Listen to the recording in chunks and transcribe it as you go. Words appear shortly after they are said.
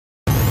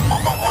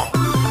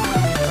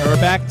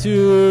back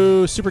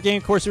to Super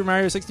Game Core Super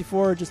Mario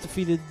 64. Just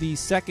defeated the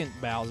second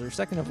Bowser.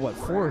 Second of what?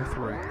 4 or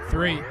 3?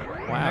 3.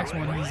 Wow. Next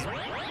one, he's...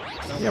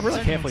 Yeah, we're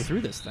like halfway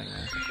through this thing.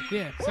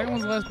 Yeah, second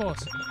one's the last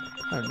boss.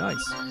 Oh,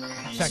 nice.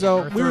 Second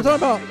So or we were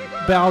third talking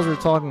about Bowser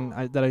talking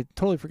that I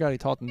totally forgot he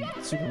talked in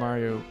Super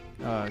Mario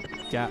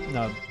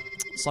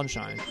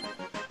Sunshine.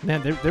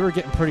 Man, they were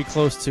getting pretty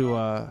close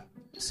to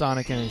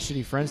Sonic and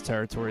Shitty Friends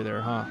territory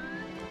there, huh?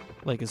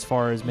 Like as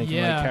far as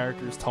making like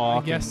characters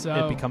talk I guess and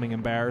so. it becoming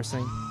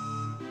embarrassing.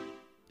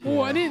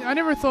 Well, I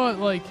never thought,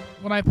 like,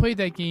 when I played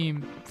that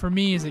game, for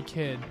me as a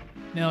kid,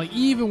 now, like,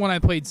 even when I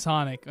played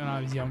Sonic when I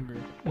was younger,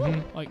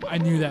 like, I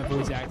knew that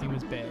voice acting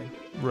was bad.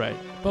 Right.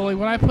 But, like,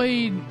 when I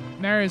played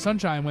Mario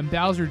Sunshine, when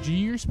Bowser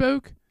Jr.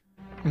 spoke,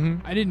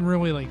 I didn't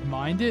really, like,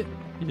 mind it.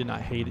 You did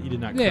not hate it. You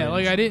did not. Yeah, cringe.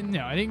 like, I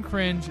didn't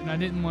cringe, and I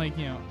didn't, like,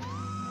 you know.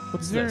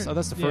 What's this? Oh,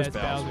 that's the first it's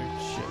Bowser.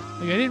 Shit.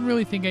 Like, I didn't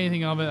really think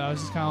anything of it. I was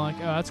just kind of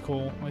like, oh, that's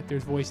cool. Like,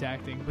 there's voice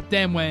acting. But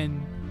then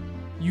when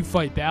you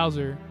fight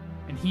Bowser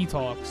and he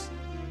talks,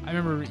 I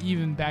remember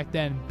even back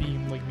then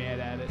being like mad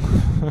at it.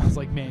 I was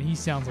like, man, he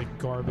sounds like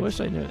garbage. I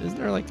wish I knew. Isn't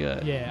there like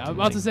a? Yeah, I'm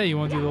about to say, you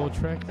want to do the little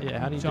trick? Yeah,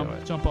 how do you jump? do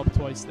it? Jump up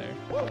twice there.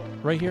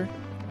 Right here.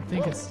 I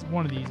think it's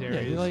one of these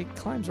areas. Yeah, he like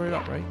climbs right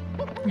up, right?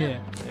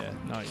 Yeah. Yeah,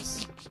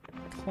 nice.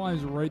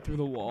 Climbs right through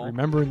the wall.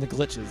 Remembering the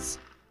glitches.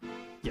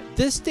 Yeah,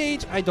 this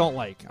stage I don't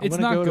like. It's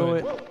gonna not go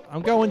good. to it.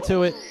 I'm going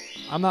to it.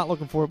 I'm not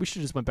looking for it. We should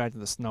have just went back to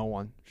the snow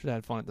one. Should have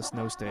had fun at the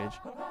snow stage.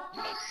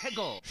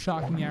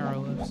 Shocking arrow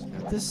lips.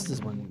 This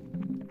is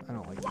when I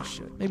don't like this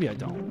shit. Maybe I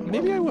don't.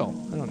 Maybe I will.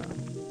 I don't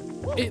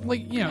know. It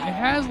it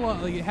has a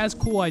lot, like it has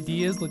cool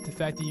ideas, like the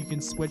fact that you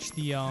can switch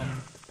the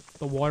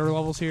water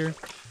levels here,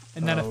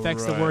 and that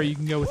affects the where you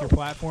can go with your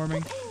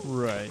platforming.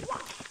 Right.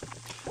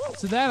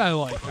 So that I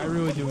like. I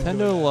really do. enjoy Nintendo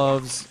that.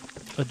 loves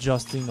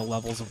adjusting the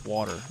levels of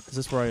water. Is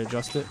this where I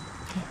adjust it?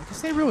 I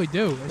guess they really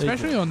do,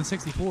 especially on the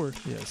 64.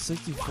 Yeah,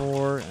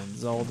 64 and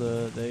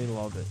Zelda, they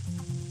love it.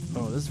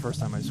 Oh, this is the first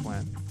time I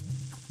swam.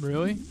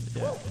 Really?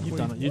 Yeah, you've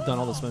done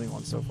all the swimming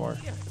ones so far.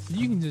 So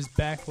you can just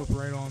backflip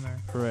right on there.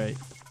 Right.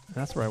 And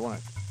that's where I want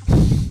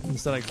it.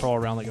 Instead, I crawl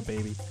around like a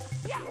baby.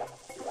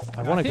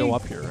 I want to go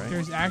up here, right?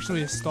 There's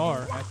actually a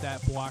star at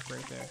that block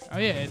right there. Oh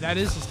yeah, that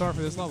is the star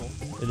for this level.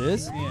 It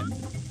is? Yeah.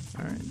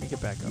 All right, let me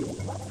get back up.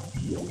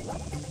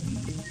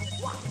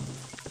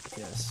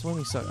 Yeah,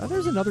 swimming sucks. Oh,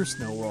 there's another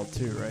snow world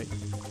too, right?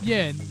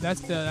 Yeah, that's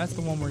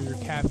the one where your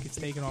cap gets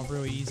taken off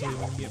really easily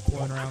when you get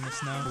blown around the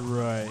snow.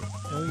 Right.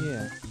 Oh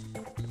yeah.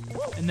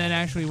 And then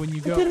actually when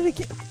you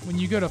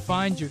go to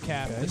find your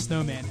cap, the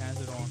snowman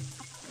has it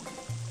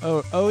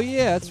on. Oh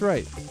yeah, that's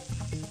right.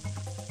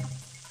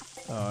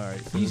 Oh, all right.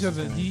 So These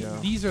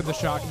are the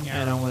shocking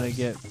arrows. And I want to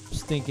get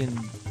stinking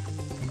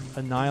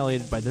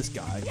annihilated by this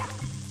guy.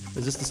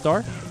 Is this the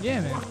star?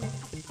 Yeah, man.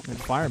 And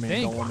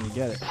Fireman don't want me to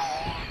get it.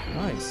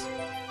 Nice.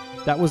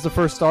 That was the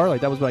first star? Like,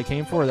 that was what I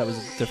came for, or that was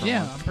a different one?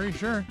 Yeah, I'm pretty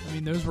sure. I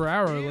mean, those were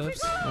arrow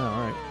lips. Oh,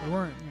 all right. They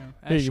weren't,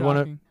 Hey, as you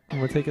shocking.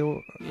 want to take it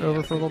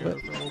over for a little bit?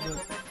 For a little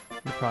bit.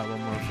 You're probably a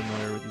little more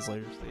familiar with these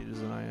later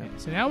stages than I am.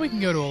 So now we can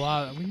go to a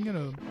lot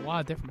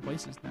of different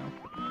places now.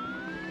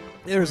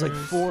 There's like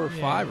 4 or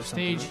 5 or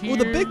something. Stage here. Oh,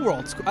 the big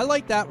world. I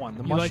like that one.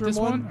 The You like mushroom this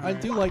one? I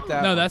do like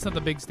that. No, that's not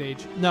the big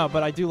stage. No,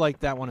 but I do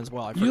like that one as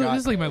well. I forgot.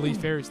 This is like my least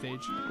favorite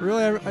stage.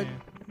 Really?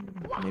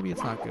 Maybe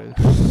it's not good.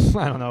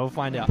 I don't know. We'll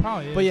find out.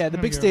 Probably is. But yeah, the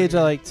I'm big gonna go stage I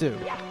over like too.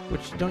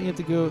 Which don't you have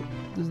to go?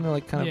 Isn't there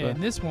like kind yeah, of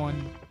in this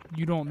one,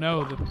 you don't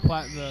know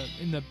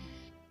in the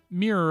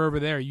mirror over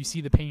there. You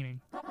see the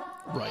painting.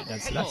 Right.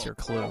 That's your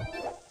clue.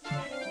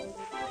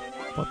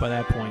 But by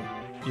that point,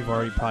 you've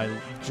already probably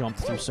jumped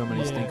through so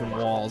many stinking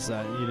walls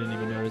that you didn't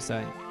even notice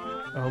that.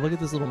 Oh, look at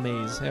this little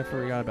maze. I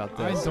forgot about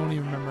this. I don't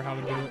even remember how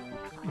to do it.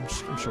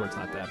 I'm sure it's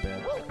not that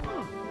bad.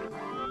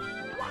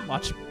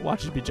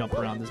 Watch you be jumping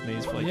around this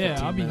maze for like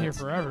 15 I'll be minutes. here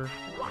forever.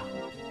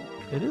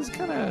 It is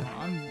kind of.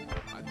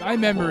 I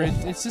remember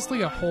it's just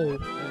like a hole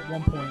at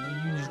one point, and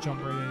you can just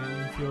jump right in it, and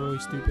you feel really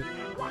stupid.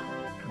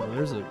 Well,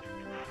 there's a.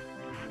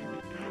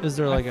 Is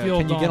there like a?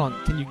 Can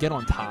you get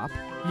on top?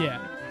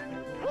 Yeah.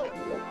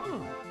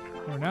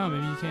 Or no,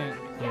 maybe you can't.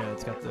 Yeah,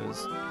 it's got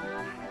those.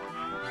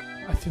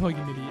 I feel like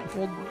an idiot.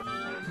 Well,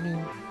 I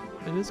mean,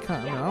 it is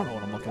kind of. I don't know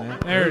what I'm looking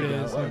at. There it you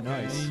go. is. Oh, Okay,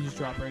 nice. and you just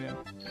drop right in.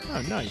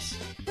 Oh, nice.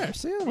 There,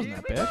 see, that wasn't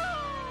that bad.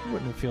 I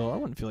wouldn't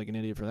feel like an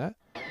idiot for that.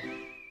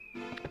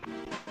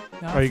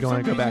 Now, Are you for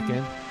going to some go back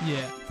reason- in?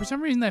 Yeah. For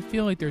some reason, I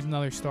feel like there's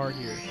another star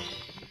here.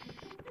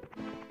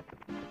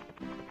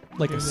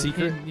 Like There's a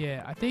secret?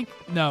 yeah, I think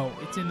no.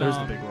 It's in. There's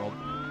the big world.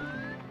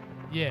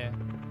 Yeah.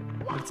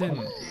 It's in.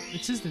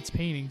 It's just its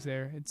paintings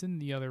there. It's in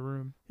the other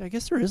room. Yeah, I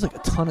guess there is like a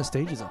ton of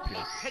stages up here.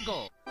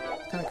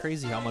 It's kind of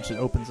crazy how much it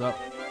opens up.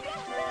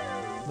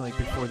 Like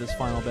before this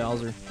final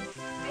Bowser.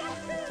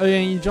 Oh yeah,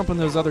 and you jump on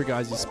those other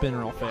guys, you spin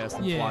real fast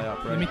and fly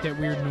up, They right? make that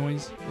weird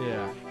noise.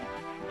 Yeah.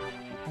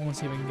 I want to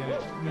see if I can get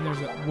it. I mean,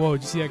 there's a. Whoa!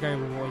 Did you see that guy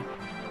with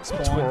like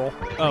spawn? Twirl.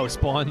 Oh,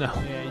 spawn no.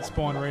 Yeah, he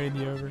spawned right in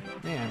the over.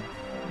 Man.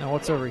 Now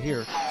what's over here?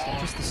 Is that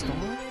just the star?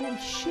 Holy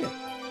shit.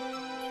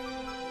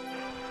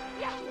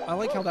 I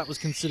like how that was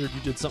considered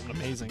you did something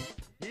amazing.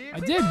 I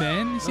did,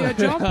 man. You see that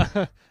jump?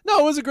 No,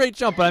 it was a great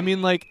jump, but I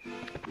mean, like,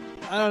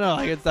 I don't know.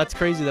 Like, that's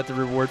crazy that the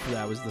reward for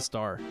that was the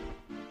star.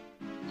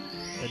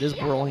 It is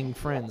whirling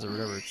friends, or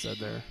whatever it said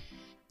there.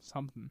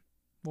 Something.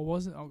 What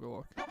was it? I'll go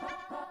look.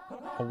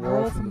 A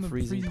whirl from the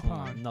freezing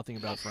pond. Nothing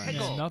about friends.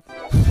 Yeah, nothing.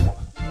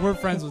 Word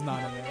friends was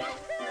not in there.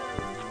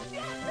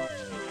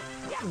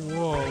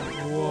 Whoa.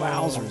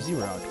 Wowzers, you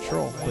were out of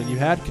control. But you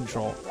had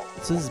control.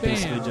 So this is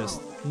basically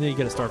just... And then you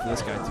get a star for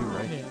this guy, too,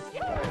 right?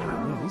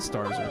 Yeah. These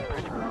stars are...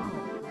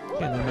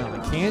 getting them out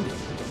like candy.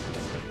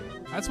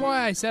 That's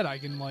why I said I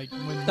can, like,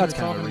 when we were That's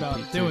kind of talking a about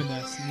repeat, doing too.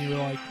 this, and you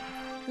were like,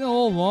 a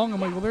little long. I'm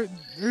like, well,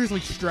 there's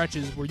like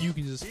stretches where you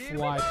can just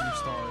fly through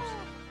stars.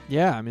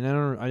 Yeah, I mean,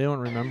 I don't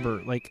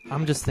remember. Like,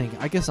 I'm just thinking.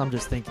 I guess I'm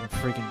just thinking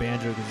freaking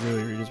Banjo-Kazooie,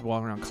 where you're just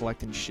walking around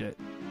collecting shit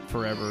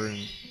forever.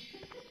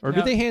 Or did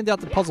Now- they hand out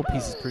the puzzle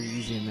pieces pretty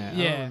easy in that? I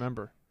Yeah. don't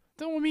remember.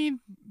 Though, I mean,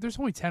 there's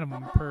only 10 of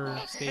them per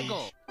stage.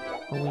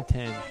 Only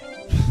 10.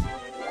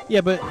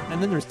 Yeah, but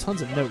and then there's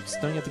tons of notes.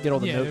 Don't you have to get all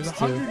the Yeah, notes there's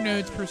too? 100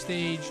 notes per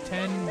stage,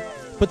 10.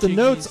 But the jiggies.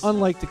 notes,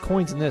 unlike the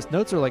coins in this,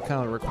 notes are like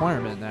kind of a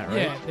requirement in that, right?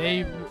 Yeah,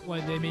 they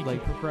make you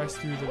Like- progress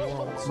through the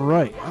worlds.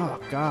 Right. Oh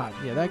God.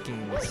 Yeah, that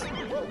game is.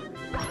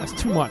 That's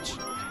too much.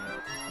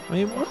 I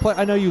mean, we'll play.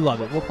 I know you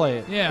love it. We'll play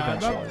it Yeah,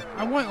 eventually.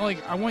 I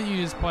want you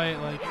to just play it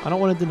like. I don't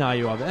want to deny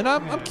you of it, and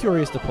I'm Yeah.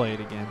 curious to play it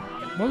again.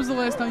 When was the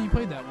last time you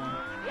played that one?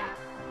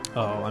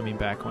 Oh, I mean,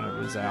 back when it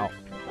was out.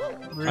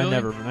 Really?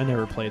 I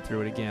never played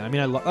through it again. I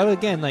mean,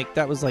 again, like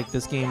that was like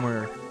this game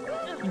where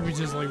You were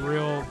just like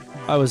real.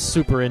 I was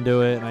super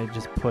into it, and I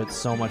just put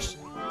so much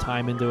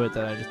time into it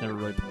that I just never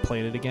really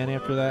played it again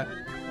after that.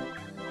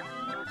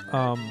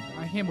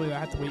 I can't believe I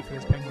had to wait for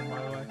this penguin,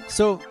 by the way.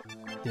 So,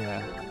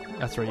 yeah,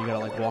 that's right. You gotta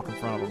like walk in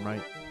front of them,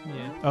 right?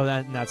 Yeah. Oh,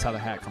 and that's how the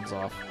hat comes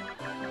off.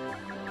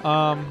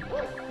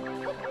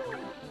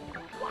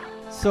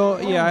 So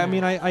yeah, I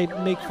mean, I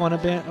make fun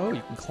of Ben. Oh,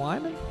 you can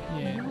climb it?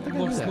 Yeah.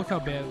 Look at that. Look how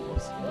bad it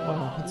looks.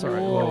 Oh, that's all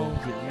right. Whoa.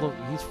 Whoa, look,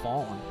 he's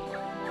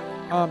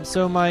falling.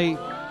 So my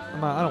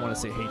I don't want to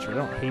say hatred.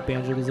 I don't hate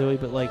Banjo-Kazooie,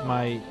 but like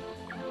my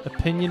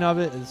opinion of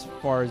it, as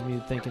far as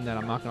me thinking that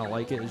I'm not gonna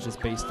like it, is just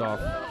based off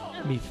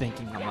me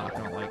thinking I'm not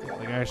gonna like it.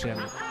 Like I actually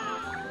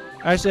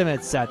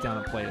haven't sat down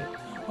and played it.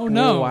 Oh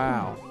no!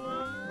 Wow.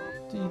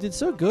 Dude, you did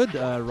so good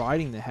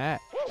riding the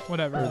hat.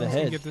 Whatever. Or the I'm just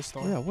gonna head. get this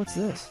star. Yeah, what's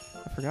this?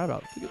 I forgot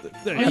about it. Look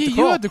at the, Oh, you have to you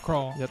crawl. had to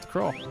crawl. You have to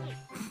crawl.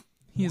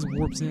 He just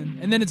warps in,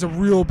 and then it's a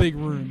real big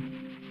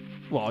room.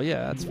 Well,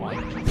 yeah, that's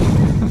fine.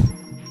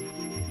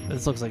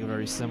 This looks like a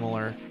very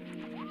similar.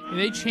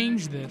 They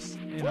changed this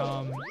in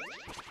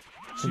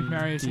Super In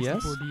Mario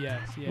DS? 64 DS.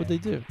 Yeah. What'd they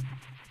do?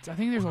 I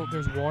think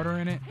there's water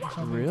in it. Or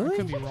something. Really? I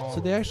could be wrong. So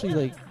they actually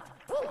like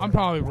I'm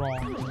probably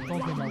wrong.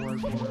 Don't take my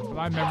word for it. But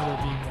I remember there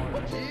being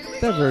water in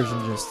it. that version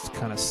just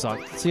kind of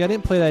sucked. See, I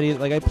didn't play that either.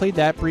 Like I played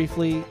that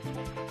briefly.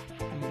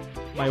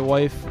 My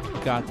wife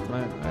got.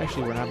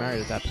 Actually, we're not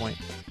married at that point.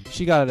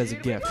 She got it as a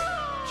gift.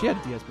 She had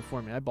a DS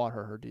before me. I bought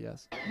her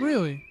DS.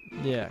 Really?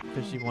 Yeah,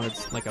 because she wanted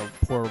like a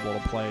portable to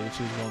play.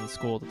 She was going to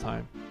school at the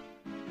time.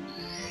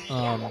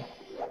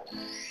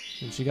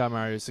 And she got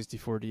Mario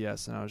 64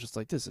 DS, and I was just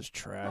like, "This is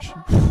trash."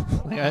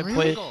 Like I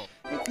played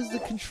because the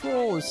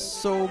control is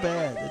so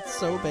bad. It's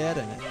so bad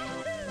in it.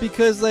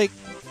 Because like,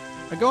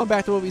 going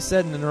back to what we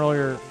said in an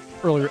earlier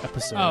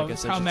episode, I Oh, guess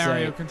it's I how should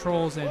Mario say.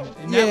 controls, and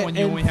in that one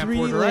you and only have 4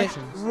 3D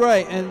directions.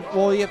 Right, and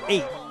well, you have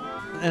 8.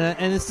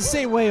 And it's the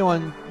same way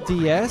on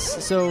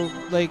DS. So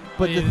like,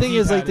 but Yeah, the thing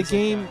is, like, D-pad the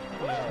game, like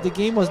that. Yeah. the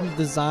game wasn't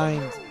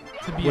designed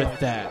To be with like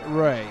that,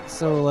 right?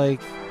 So like,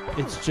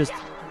 it's just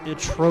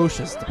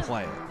atrocious to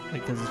play it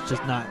because it's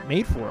just not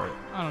made for it.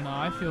 I don't know.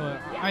 I feel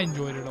I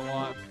enjoyed it a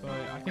lot, but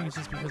I think it's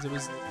just because it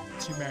was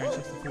Super Mario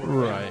 64.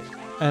 Right.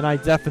 And I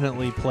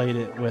definitely played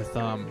it with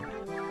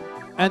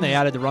and they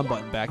added the run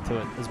button back to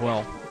it as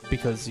well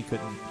because you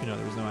couldn't, there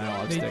was no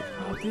analog stick.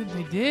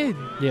 They did.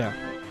 Yeah.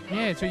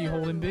 Yeah, it's what you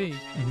hold in B.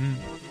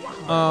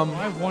 Mm-hmm.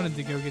 I wanted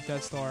to go get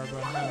that star,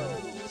 but I never.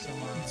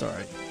 It's all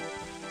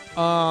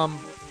right.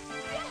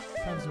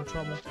 Having some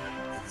trouble.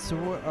 So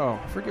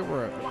I forget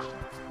where.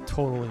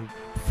 Totally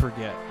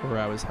forget where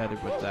I was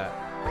headed with that.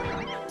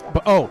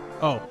 But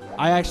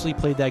I actually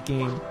played that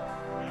game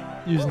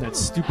using that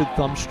stupid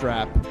thumb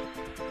strap.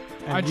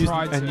 And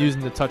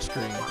using the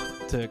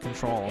touchscreen to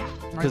control.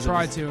 I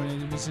tried to,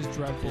 and it was just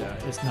dreadful. Yeah,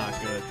 it's not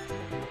good.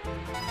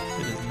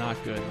 It is not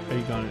good. Are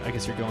you going? I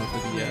guess you're going for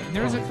the.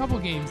 There's a couple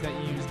games that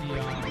use the.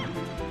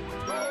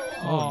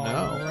 Oh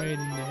no! Right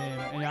into him,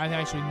 and I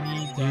actually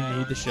need You that.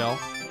 need the shell.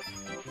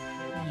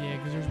 Yeah,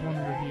 because there's one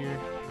over here.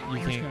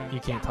 You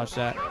can't touch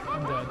that.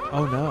 I'm dead.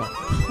 Oh no!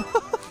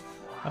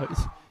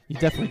 Oh, you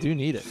definitely do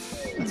need it.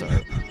 That's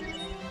alright.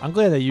 I'm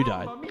glad that you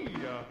died.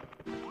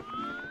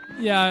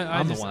 Yeah, I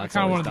I'm the just one I that's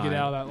kind of always wanted to get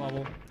dying. out of that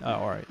level, Oh,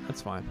 all right,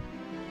 that's fine.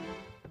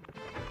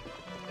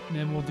 and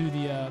then we'll do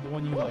the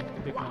one you like,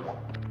 the big one.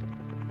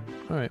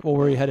 All right. Well,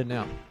 where are you headed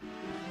now?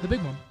 The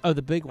big one. Oh,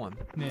 the big one.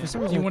 Yeah. For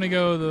some Do reason- you want to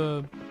go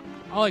the?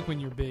 I like when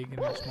you're big and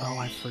they're small. Oh,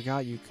 I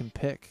forgot you can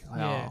pick.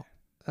 Yeah. Oh,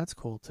 that's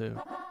cool too.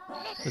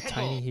 The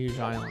tiny, huge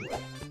island.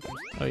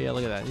 Oh yeah,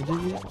 look at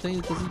that. Does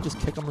he just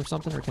kick them or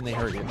something, or can they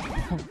hurt you?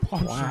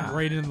 Punch Wow. him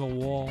right into the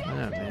wall.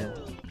 Yeah, man.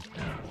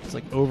 It's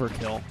like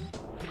overkill.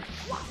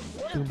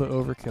 Goomba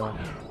overkill.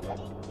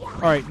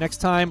 All right, next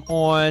time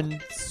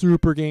on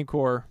Super Game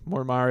Core,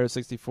 more Mario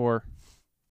 64.